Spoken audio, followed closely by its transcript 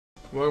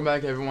Welcome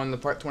back everyone to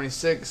part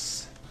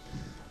 26.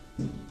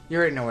 You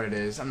already know what it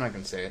is, I'm not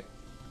gonna say it.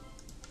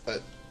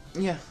 But,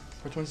 yeah,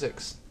 part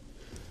 26.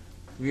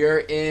 We are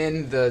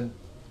in the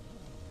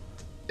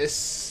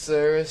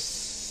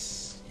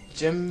Isiris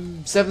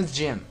gym, 7th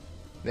gym.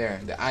 There,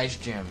 the ice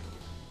gym.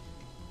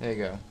 There you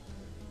go.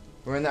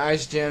 We're in the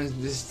ice gym,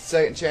 this is the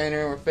second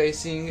trainer we're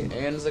facing,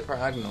 and it's a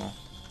Cragnal.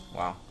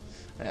 Wow.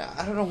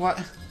 I don't know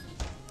what.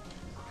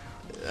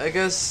 I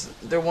guess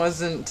there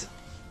wasn't.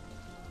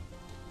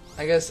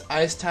 I guess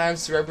ice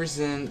types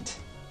represent.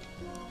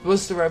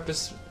 Supposed to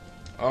represent.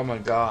 Oh my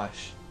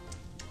gosh.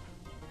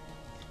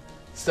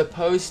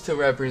 Supposed to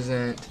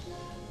represent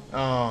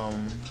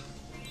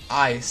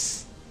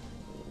ice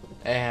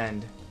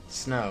and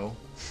snow.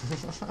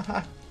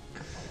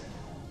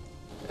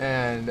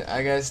 And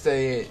I guess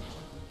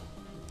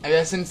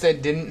since they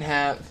didn't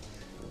have,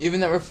 even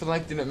that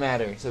reflect didn't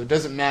matter, so it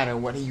doesn't matter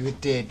what you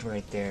did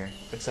right there,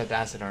 except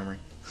acid armor.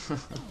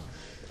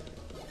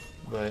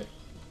 But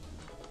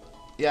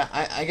yeah,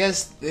 I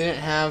guess they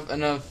didn't have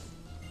enough.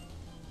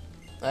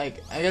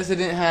 Like, I guess they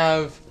didn't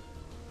have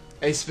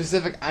a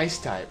specific ice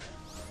type.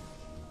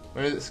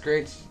 What is it,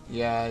 Screech?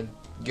 Yeah,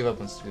 give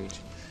up on Screech.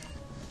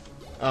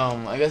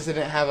 I guess they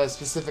didn't have a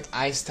specific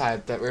ice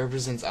type that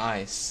represents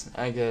ice.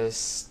 I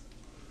guess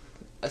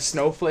a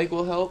snowflake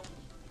will help.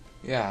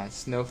 Yeah,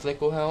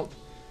 snowflake will help.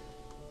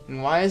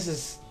 And why is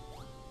this?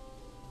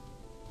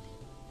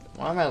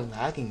 Why am I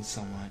lagging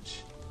so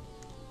much?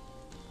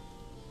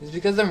 Is it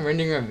because I'm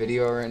rendering a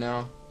video right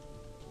now?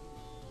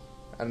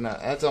 I don't know.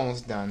 That's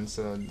almost done,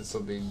 so this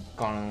will be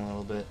gone in a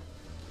little bit.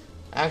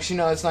 Actually,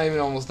 no, it's not even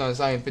almost done. It's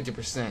not even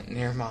 50%.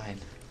 Never mind.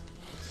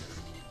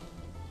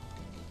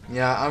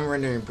 Yeah, I'm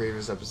rendering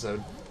previous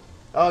episode.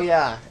 Oh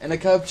yeah, and a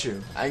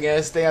Cubchoo. I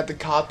guess they have to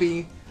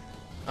copy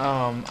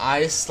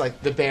ice,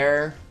 like the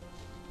bear,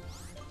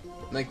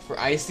 like for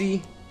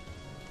icy.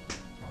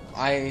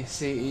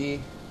 ICE.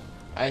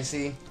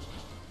 Icy.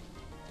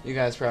 You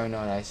guys probably know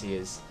what icy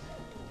is.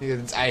 Because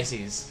it's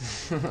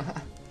ices.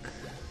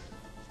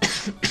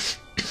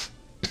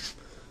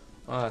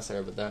 Oh, sorry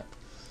about that.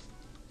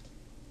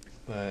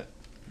 But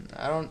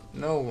I don't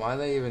know why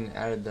they even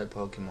added that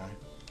Pokemon.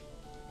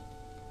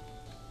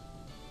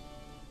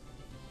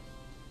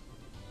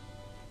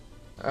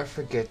 I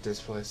forget this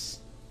place.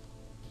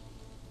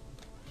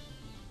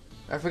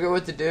 I forget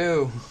what to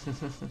do.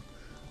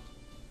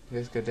 You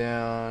guys go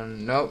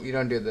down. Nope, you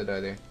don't do that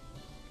either.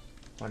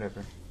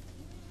 Whatever.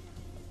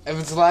 If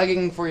it's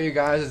lagging for you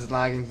guys, it's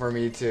lagging for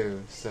me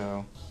too,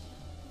 so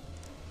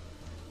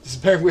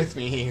just bear with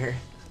me here.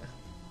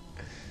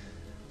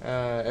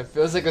 It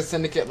feels like a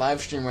Syndicate live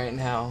stream right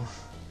now,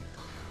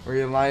 where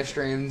you live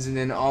streams and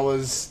then all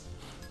his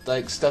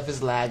like stuff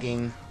is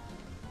lagging,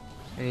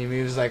 and he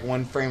moves like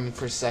 1 frame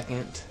per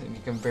second, and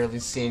you can barely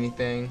see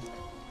anything.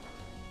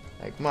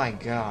 Like, my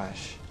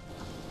gosh.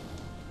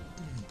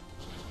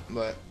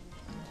 But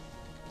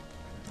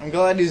I'm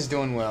glad he's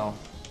doing well.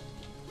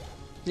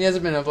 He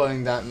hasn't been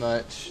uploading that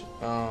much.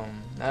 I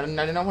did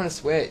not want to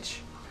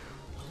switch.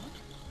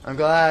 I'm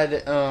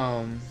glad,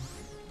 no,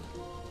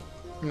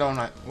 I'm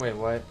not. Wait,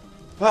 what?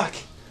 Fuck!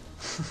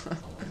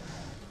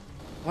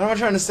 What am I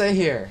trying to say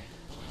here?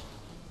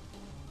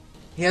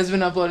 He hasn't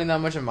been uploading that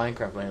much of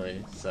Minecraft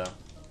lately, so.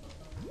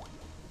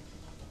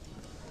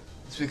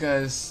 It's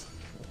because,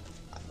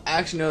 I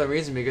actually know the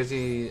reason, because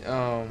he,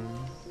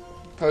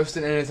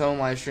 posted in his own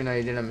live stream that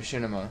he did on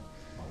Machinima.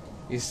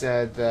 He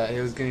said that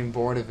he was getting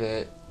bored of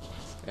it,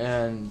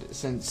 and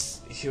since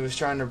he was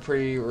trying to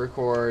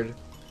pre-record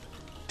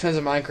tons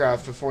of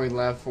Minecraft before he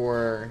left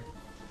for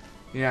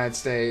the United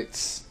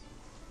States,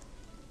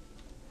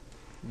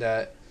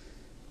 that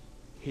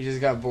he just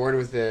got bored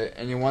with it,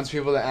 and he wants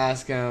people to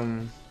ask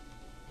him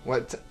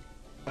what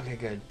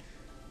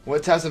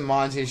types of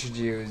mods he should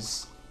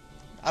use.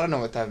 I don't know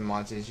what type of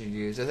mods he should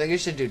use. I think he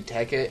should do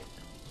Tech It,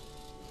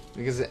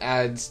 because it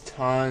adds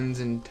tons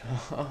and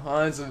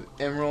tons of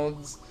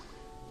emeralds.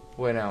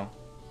 Wait, no.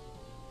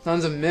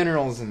 Tons of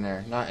minerals in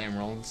there, not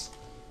emeralds.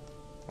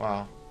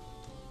 Wow.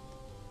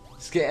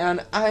 Skate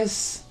on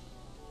ice.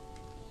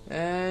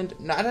 And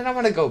no, I don't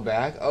want to go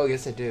back. Oh,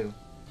 yes, I do.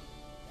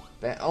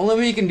 But only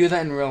way you can do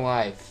that in real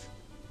life.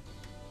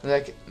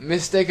 Like,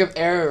 mistake of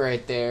error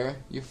right there.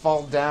 You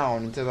fall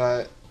down into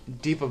that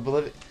deep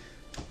oblivion.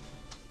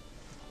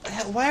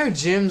 Why are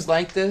gyms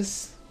like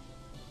this?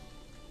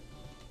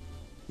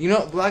 You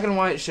know, Black and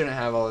White shouldn't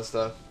have all this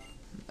stuff.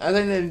 I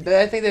think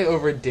they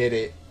overdid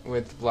it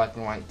with Black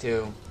and White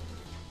too,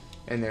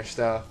 and their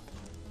stuff.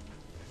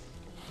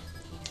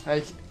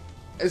 Like,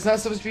 it's not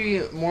supposed to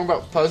be more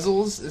about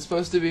puzzles. It's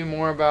supposed to be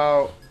more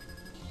about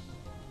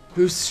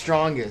who's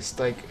strongest,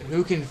 like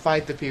who can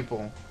fight the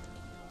people.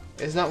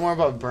 It's not more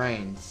about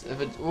brains. If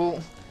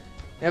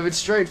it's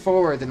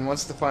straightforward, then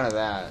what's the fun of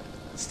that?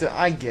 Still,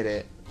 I get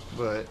it,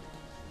 but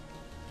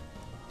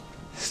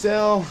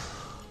still,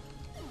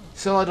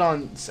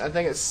 Celadon. I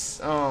think it's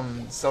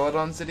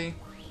Celadon City.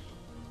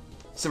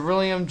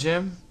 Cerulean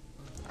Gym.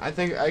 I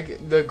think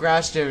the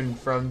grass gym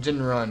from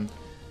Gym 1.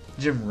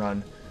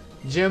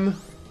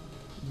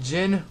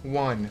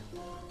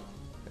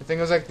 I think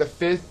it was like the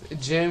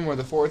 5th gym or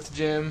the 4th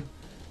gym.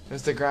 It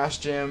was the grass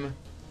gym.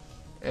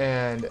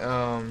 And,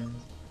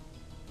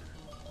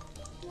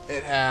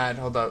 it had,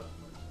 hold up.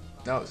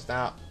 No,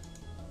 stop.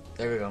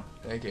 There we go.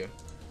 Thank you.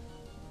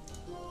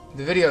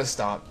 The video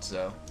stopped,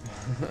 so.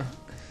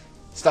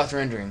 Stopped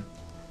rendering.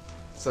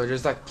 So it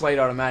just like played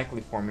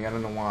automatically for me. I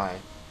don't know why.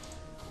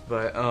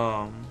 But,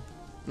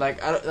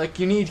 like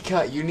you need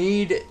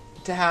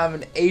to have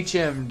an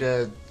HM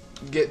to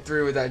get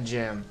through with that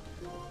gym.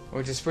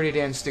 Which is pretty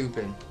damn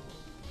stupid.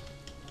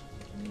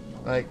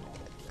 Like,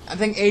 I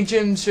think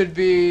HM should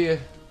be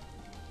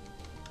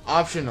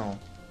optional.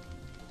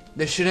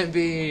 This shouldn't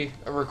be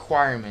a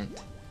requirement.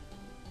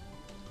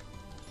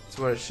 That's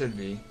what it should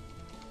be.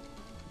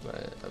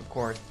 But, of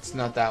course, it's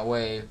not that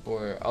way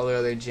for all the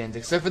other gens.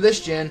 Except for this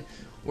gen,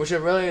 which I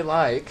really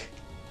like.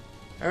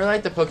 I really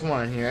like the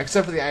Pokemon in here,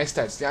 except for the ice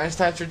types. The ice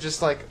types are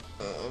just like,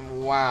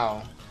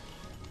 wow.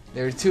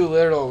 They're too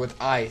literal with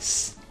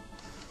ice.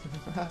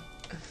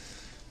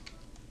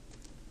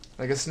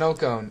 Like a snow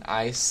cone,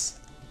 ice.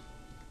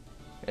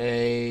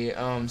 A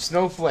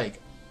snowflake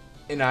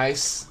in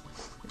ice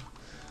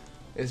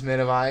is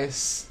made of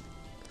ice.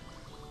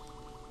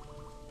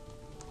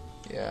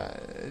 Yeah,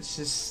 it's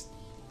just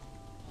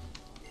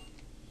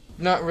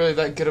not really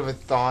that good of a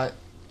thought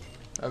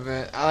of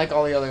it. I like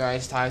all the other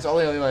ice types. All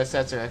the other ice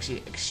types are actually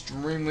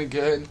extremely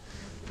good.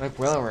 Like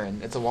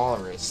Wellerin, it's a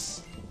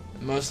walrus.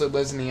 It mostly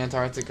lives in the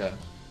Antarctica.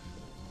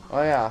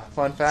 Oh yeah,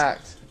 fun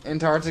fact.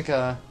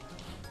 Antarctica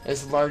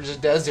is the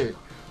largest desert.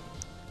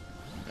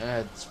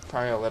 It's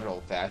probably a literal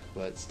fact,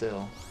 but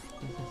still.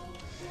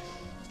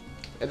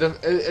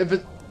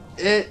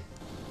 It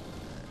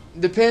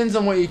depends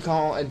on what you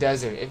call a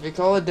desert. If you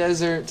call a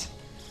desert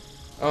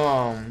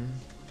a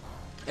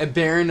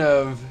barren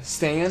of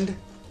sand,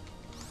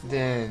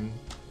 then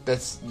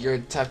that's your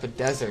type of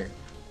desert.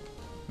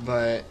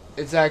 But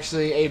it's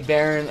actually a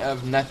barren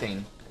of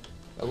nothing.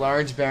 A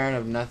large barren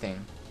of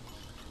nothing.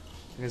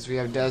 Because we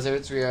have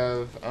deserts, we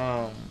have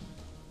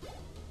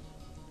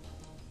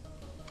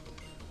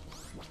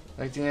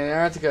like the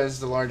Antarctica is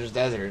the largest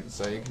desert,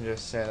 so you can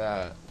just say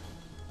that.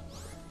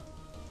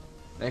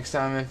 Next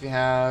time if you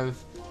have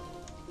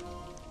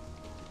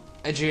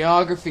a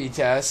geography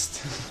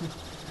test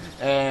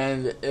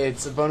and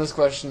it's a bonus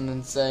question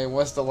and say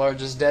what's the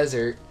largest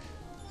desert,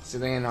 it's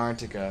the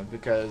Antarctica,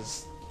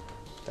 because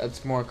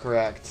that's more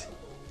correct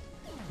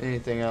than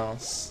anything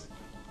else.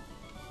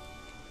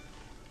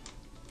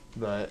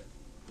 But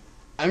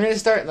I'm gonna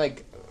start,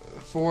 like,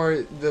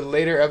 for the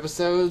later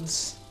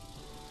episodes,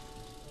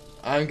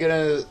 I'm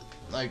gonna,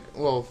 like,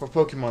 well, for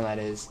Pokemon that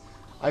is,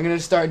 I'm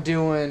gonna start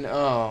doing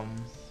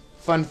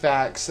fun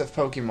facts of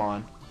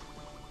Pokemon,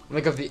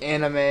 like of the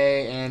anime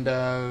and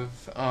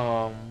of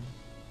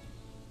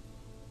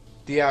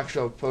the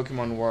actual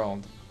Pokemon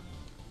world.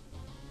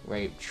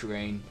 Rape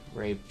train,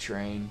 rape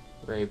train,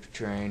 rape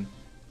train.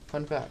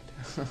 Fun fact.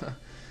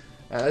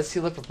 Let's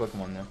heal up for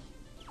Pokemon though.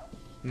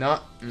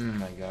 Not, oh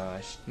my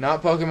gosh,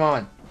 not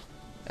Pokemon.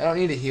 I don't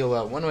need to heal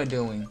up. What am I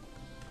doing?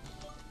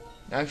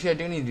 Actually, I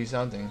do need to do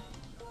something.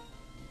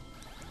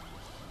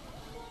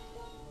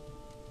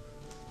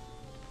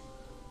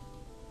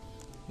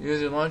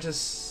 User launches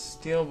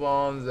steel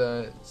bombs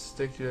that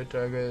stick to your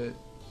target.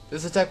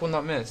 This attack will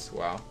not miss.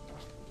 Wow.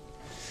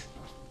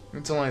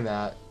 It's only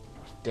that.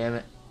 Damn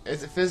it.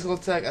 Is it physical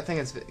attack? I think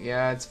it's,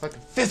 yeah, it's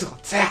fucking physical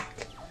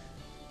attack.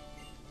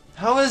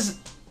 How is...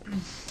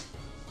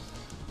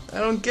 I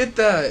don't get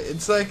that.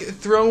 It's like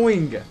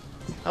throwing.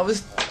 I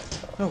was...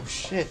 Oh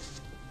shit.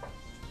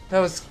 That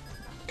was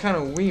kind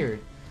of weird.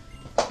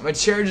 My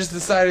chair just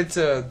decided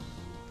to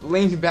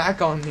lean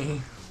back on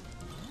me.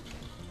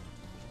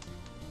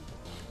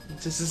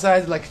 It just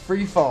decided to like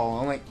free fall.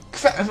 I'm like,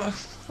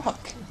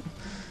 fuck.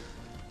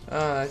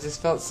 It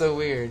just felt so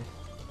weird.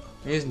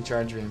 I'm using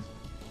Charge Beam.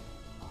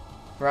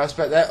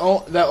 Prospect, that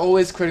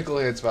always critical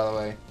hits, by the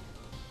way.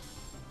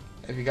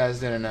 If you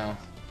guys didn't know.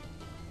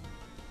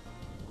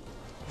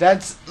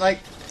 That's like,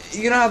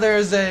 you know how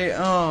there's a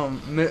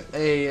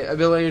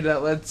ability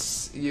that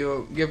lets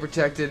you get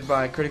protected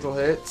by critical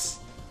hits?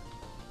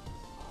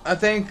 I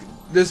think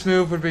this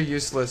move would be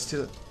useless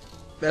to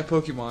that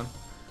Pokemon.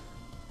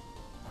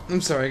 I'm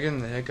sorry, getting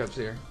the hiccups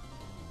here.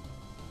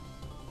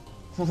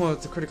 Oh,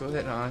 it's a critical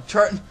hit, huh?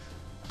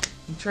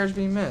 Charge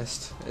Beam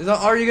missed.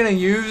 Are you gonna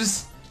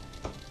use?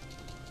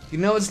 You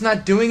know it's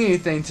not doing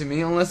anything to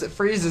me unless it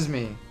freezes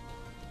me.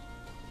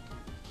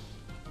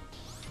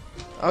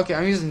 Okay,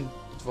 I'm using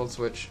Volt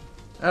Switch.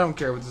 I don't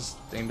care what this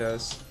thing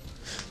does.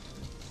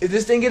 If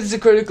this thing gets a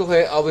critical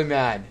hit, I'll be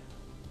mad.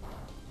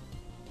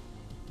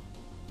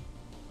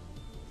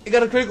 It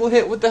got a critical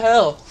hit, what the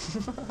hell?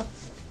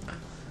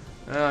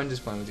 No, I'm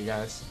just playing with you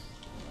guys.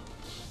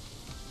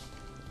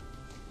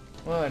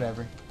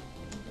 Whatever.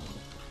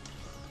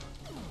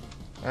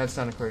 That's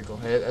not a critical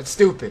hit. That's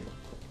stupid.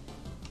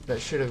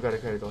 That should have got a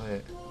critical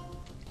hit.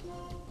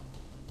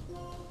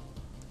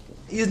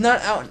 He's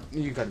not out.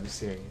 You gotta be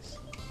serious.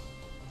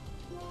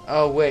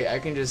 Oh wait, I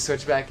can just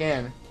switch back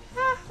in.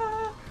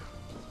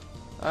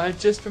 I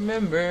just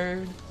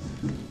remembered.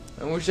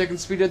 I wish I could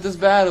speed up this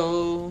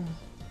battle.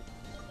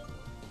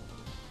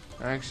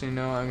 Actually,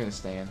 no, I'm gonna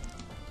stand.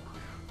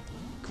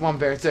 Come on,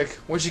 Beartick.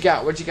 What you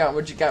got? What you got?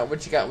 What you got?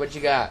 What you got? What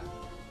you got?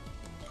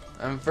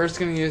 I'm first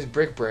gonna use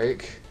Brick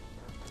Break.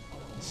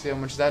 See how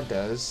much that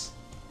does.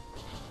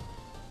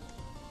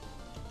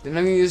 Then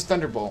I'm gonna use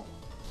Thunderbolt.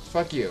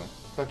 Fuck you.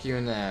 Fuck you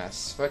in the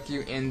ass. Fuck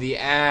you in the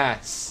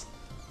ass.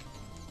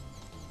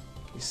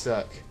 You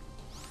suck.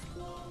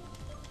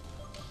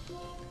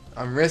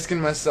 I'm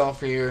risking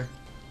myself here.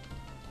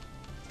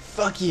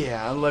 Fuck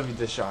yeah, I love you,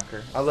 the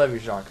Shocker. I love you,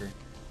 Shocker.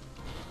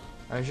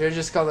 I should have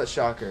just called it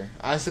Shocker.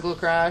 Icicle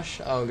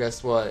Crash? Oh,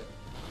 guess what?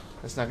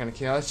 That's not gonna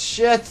kill us.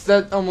 Shit,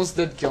 that almost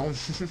did kill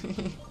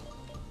me.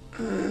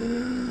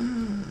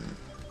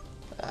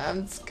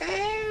 I'm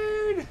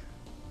scared.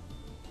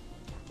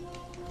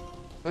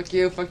 Fuck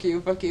you, fuck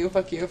you, fuck you,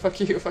 fuck you, fuck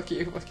you, fuck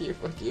you, fuck you,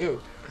 fuck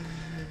you.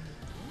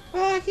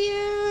 Fuck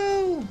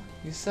you!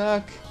 You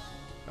suck.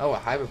 Oh, a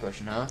Hyper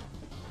Potion, huh?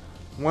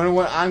 Wonder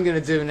what I'm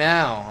gonna do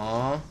now,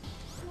 huh?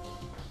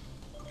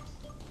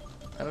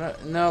 I don't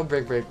know. No,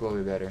 Brick Break will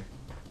be better.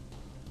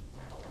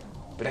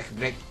 Brick,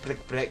 brick,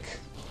 brick, brick.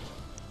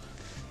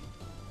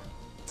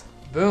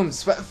 Boom,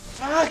 sweat.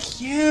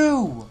 Fuck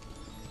you!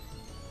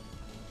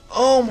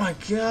 Oh my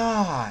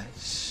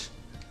gosh.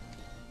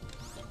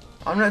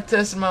 I'm not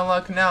testing my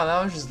luck now.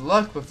 That was just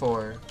luck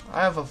before.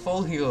 I have a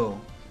full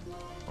heal.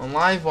 On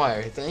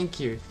Livewire, thank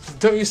you.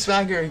 Don't use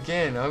Swagger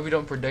again. I hope you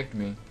don't predict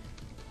me.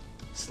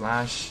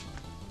 Slash.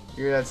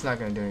 That's not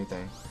gonna do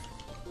anything.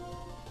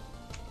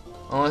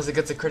 Unless it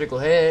gets a critical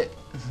hit,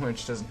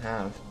 which doesn't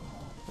have.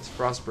 It's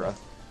Frost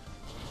Breath.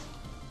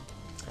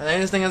 I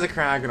think this thing has a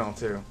Cragonal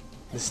too.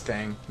 This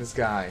thing. This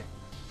guy.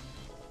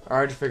 I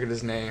already figured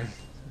his name.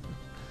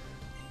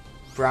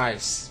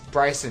 Bryce.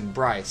 Bryson.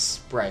 Bryce.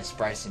 Bryce.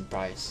 Bryson.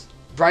 Bryce.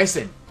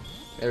 Bryson!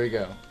 There we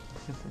go.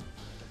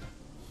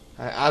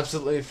 I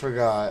absolutely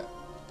forgot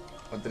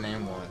what the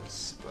name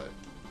was, but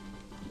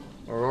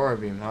Aurora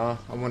Beam, huh?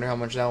 I wonder how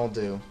much that will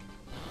do.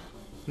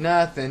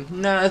 Nothing,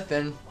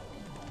 nothing.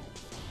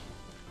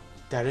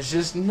 That is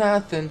just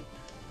nothing.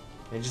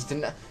 It just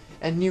didn't.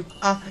 And you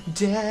are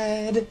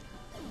dead.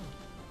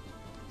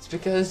 It's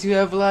because you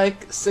have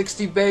like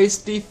 60 base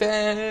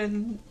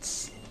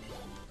defense.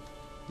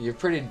 You're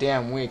pretty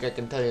damn weak, I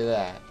can tell you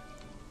that.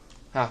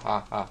 Ha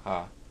ha ha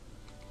ha.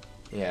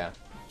 Yeah.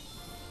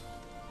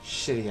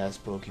 Shitty ass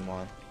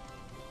Pokemon.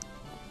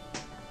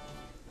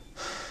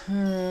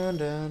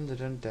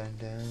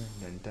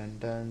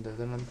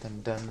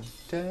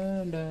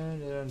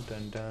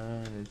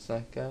 It's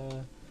like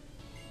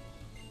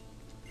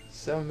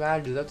so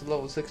mad you're up to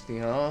level 60,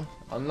 huh?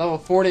 I'm level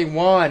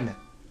 41.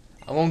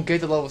 I won't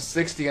get to level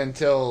 60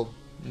 until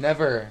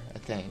never, I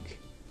think.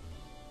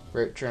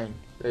 Rape train,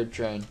 rape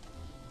train.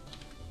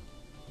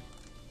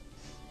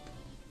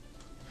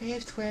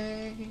 Rape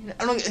train.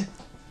 I don't.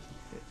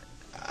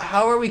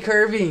 How are we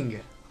curving?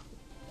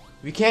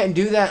 We can't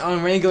do that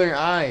on regular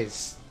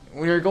eyes.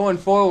 When you're going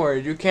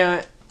forward, you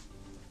can't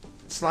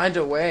slide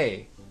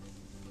away.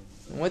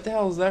 What the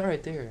hell is that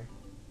right there?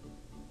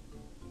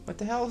 What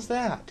the hell is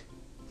that?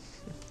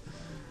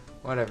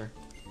 Whatever.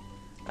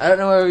 I don't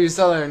know whether you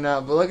saw that or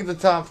not, but look at the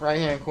top right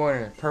hand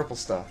corner. Purple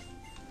stuff.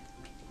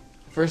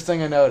 First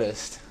thing I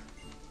noticed.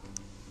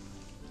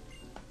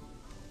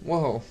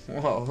 Whoa,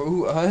 whoa,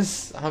 who,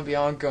 us? I'm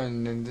Bianca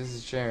and this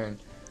is Sharon.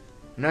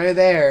 I know you're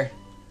there.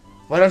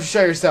 Why don't you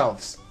show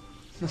yourselves?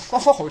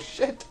 Oh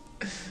shit!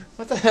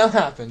 What the hell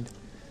happened?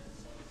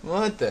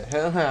 What the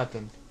hell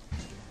happened?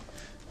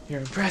 You're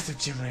impressive,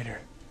 Gym Leader.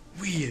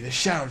 We, the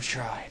Shadow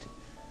Tribe,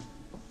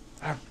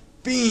 are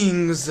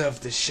beings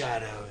of the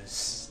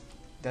shadows.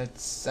 That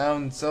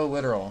sounds so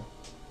literal.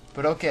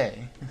 But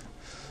okay.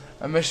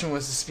 Our mission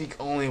was to speak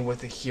only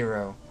with a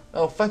hero.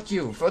 Oh, fuck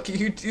you. Fuck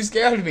you. You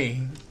scared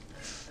me.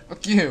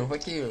 Fuck you.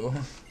 Fuck you.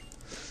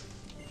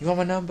 You want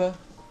my number?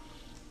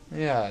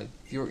 Yeah.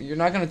 You're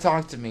not gonna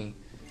talk to me.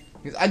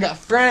 Because I got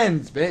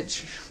friends,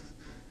 bitch.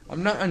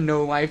 I'm not a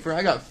no-lifer.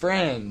 I got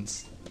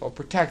friends. They'll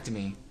protect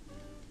me.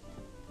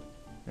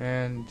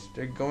 And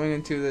they're going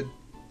into the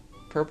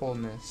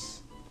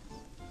purpleness.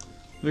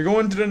 They're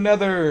going to the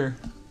nether.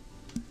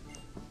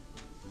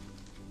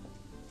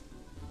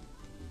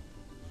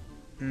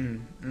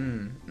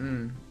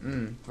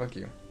 Fuck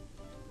you.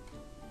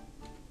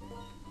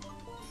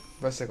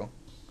 Bicycle.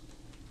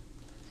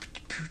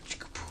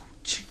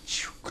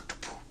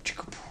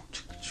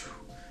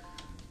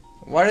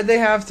 Why did they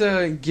have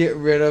to get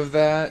rid of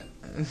that?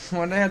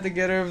 Why did they have to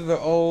get rid of the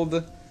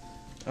old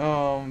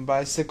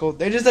bicycle?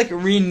 They just like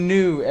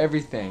renew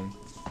everything.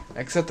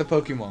 Except the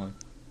Pokemon.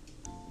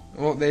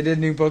 Well, they did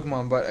new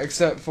Pokemon, but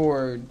except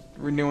for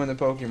renewing the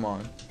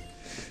Pokemon.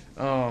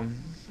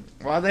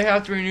 Why do they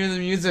have to renew the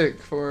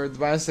music for the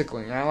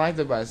bicycling? I like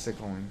the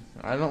bicycling.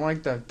 I don't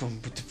like the boom,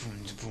 boom,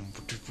 boom, boom,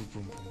 boom, boom,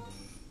 boom.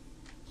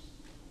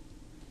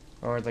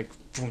 Or like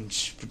boom,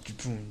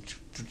 boom,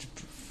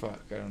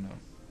 fuck, I don't know.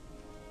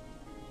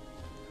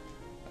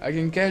 I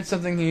can catch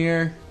something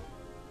here.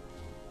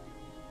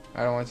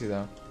 I don't want to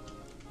though.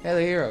 Hey,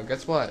 the hero.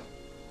 Guess what?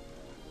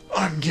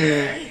 I'm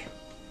gay.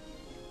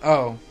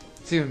 Oh,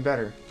 It's even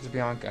better. It's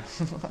Bianca.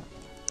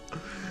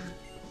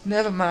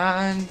 Never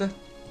mind.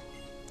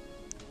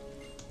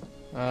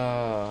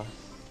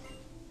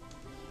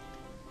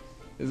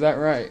 Is that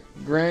right?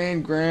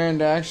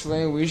 Grand,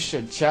 actually, we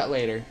should chat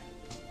later.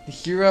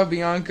 Hero,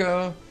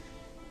 Bianco,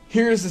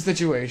 here's the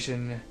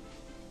situation.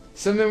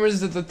 Some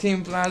members of the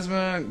Team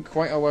Plasma,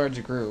 quite a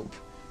large group,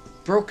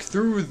 broke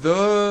through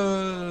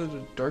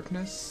the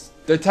darkness,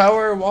 the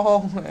tower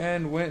wall,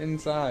 and went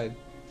inside.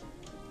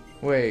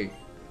 Wait,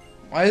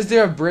 why is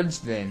there a bridge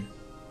then?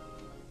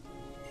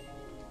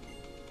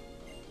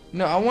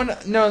 No, I wanna,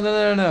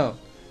 no.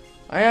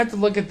 I have to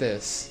look at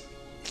this.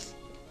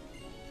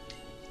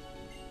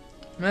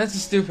 Man, that's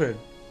stupid.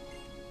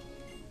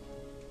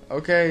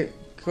 Okay,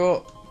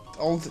 cool.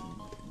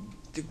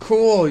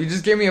 Cool, you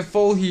just gave me a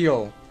full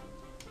heal.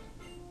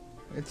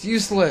 It's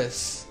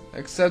useless,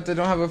 except I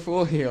don't have a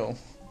full heal.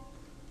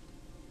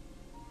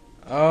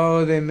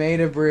 Oh, they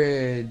made a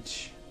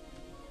bridge.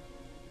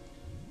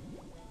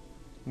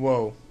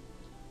 Whoa.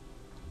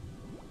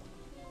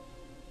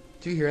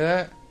 Do you hear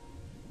that?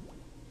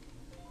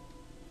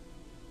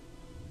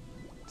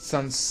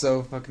 Sounds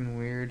so fucking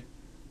weird.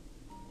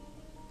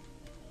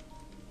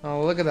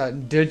 Oh, look at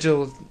that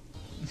digital.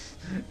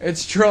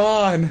 It's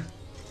Tron.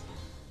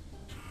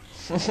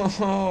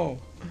 Oh,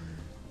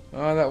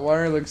 that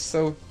water looks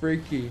so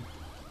freaky.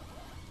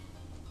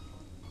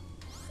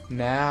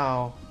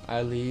 Now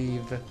I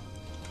leave.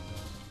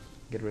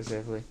 Get away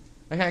safely.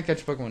 I can't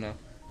catch Pokemon now.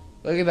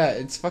 Look at that.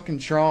 It's fucking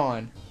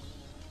Tron.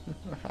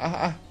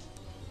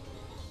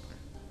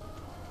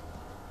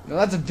 No,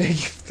 that's a big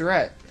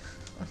threat.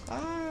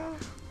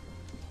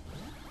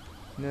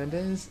 That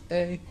is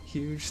a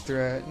huge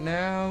threat.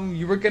 Now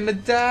you were gonna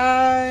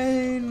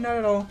die. Not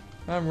at all.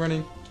 I'm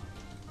running.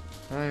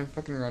 I'm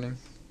fucking running.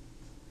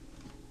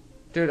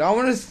 Dude, I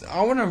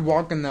wanna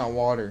walk in that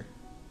water.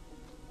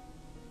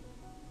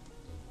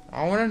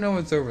 I wanna know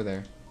what's over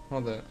there.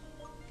 Hold up.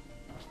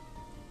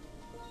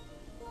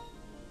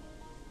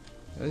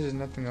 There's just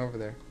nothing over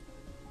there.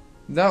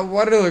 That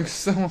water looks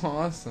so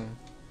awesome.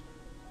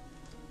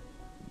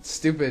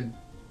 Stupid.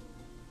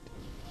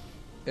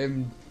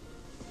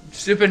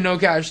 Stupid no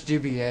cash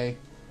GBA.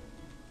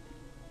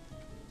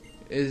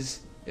 Is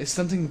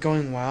something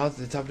going wild at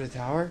the top of the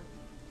tower?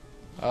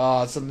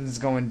 Oh, something's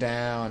going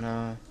down,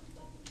 huh?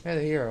 Hey,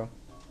 the hero.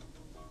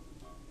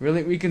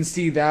 Really? We can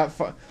see that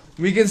far.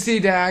 We can see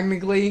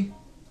diagonally,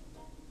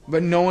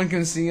 but no one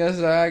can see us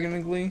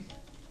diagonally?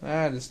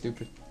 That is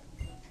stupid.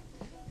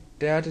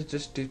 That is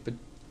just stupid.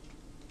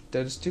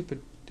 That is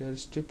stupid. That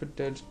is stupid.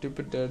 That is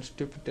stupid. That is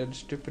stupid. That is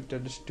stupid.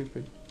 That is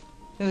stupid.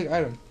 Here's the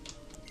item.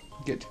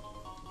 Get.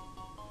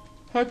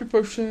 Hyper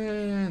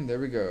potion. There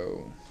we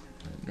go.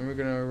 And we're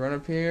gonna run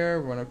up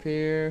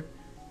here.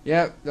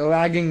 Yep, the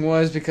lagging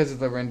was because of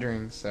the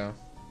rendering, so.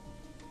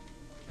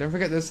 Don't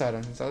forget this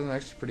item. This item is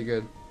actually pretty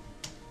good.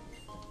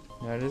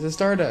 That is a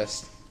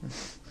Stardust.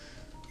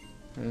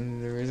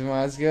 And the reason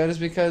why it's good is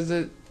because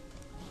it...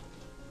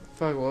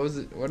 Fuck, what was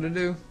it? What did it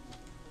do?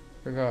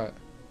 Forgot.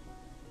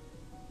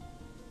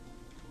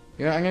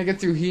 Yeah, I'm gonna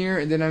get through here,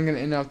 and then I'm gonna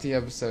end off the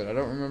episode. I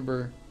don't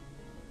remember...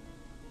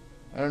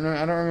 I don't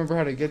remember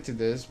how to get to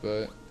this,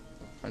 but...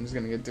 I'm just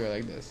gonna get through it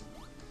like this.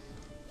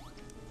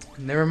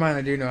 Never mind,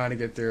 I do know how to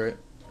get through it.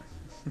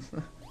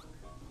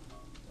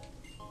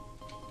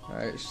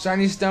 Alright,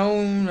 shiny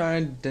stone.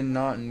 I did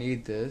not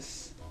need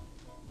this.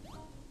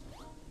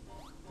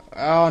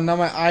 Oh, now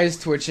my eye's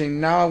twitching.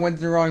 Now I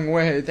went the wrong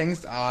way.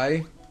 Thanks,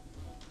 eye.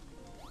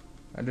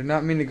 I did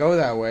not mean to go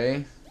that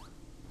way.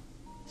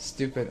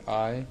 Stupid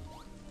eye.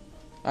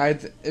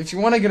 Alright, if you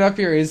want to get up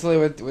here easily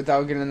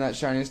without getting that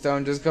shiny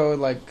stone, just go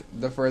like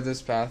the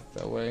furthest path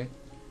that way.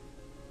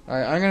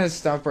 Alright, I'm gonna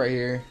stop right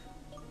here.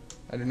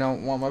 I do not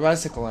want my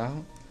bicycle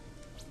out.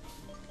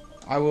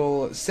 I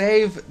will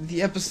save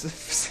the episode,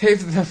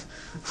 save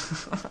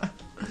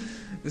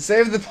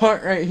the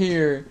part right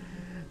here,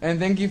 and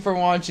thank you for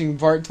watching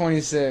part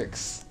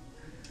 26.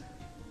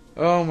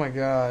 Oh my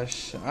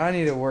gosh, I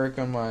need to work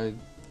on my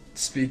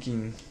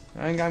speaking.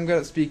 I'm good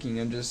at speaking,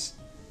 I'm just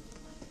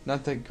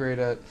not that great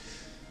at.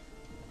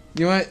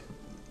 You know what?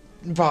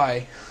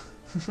 Bye.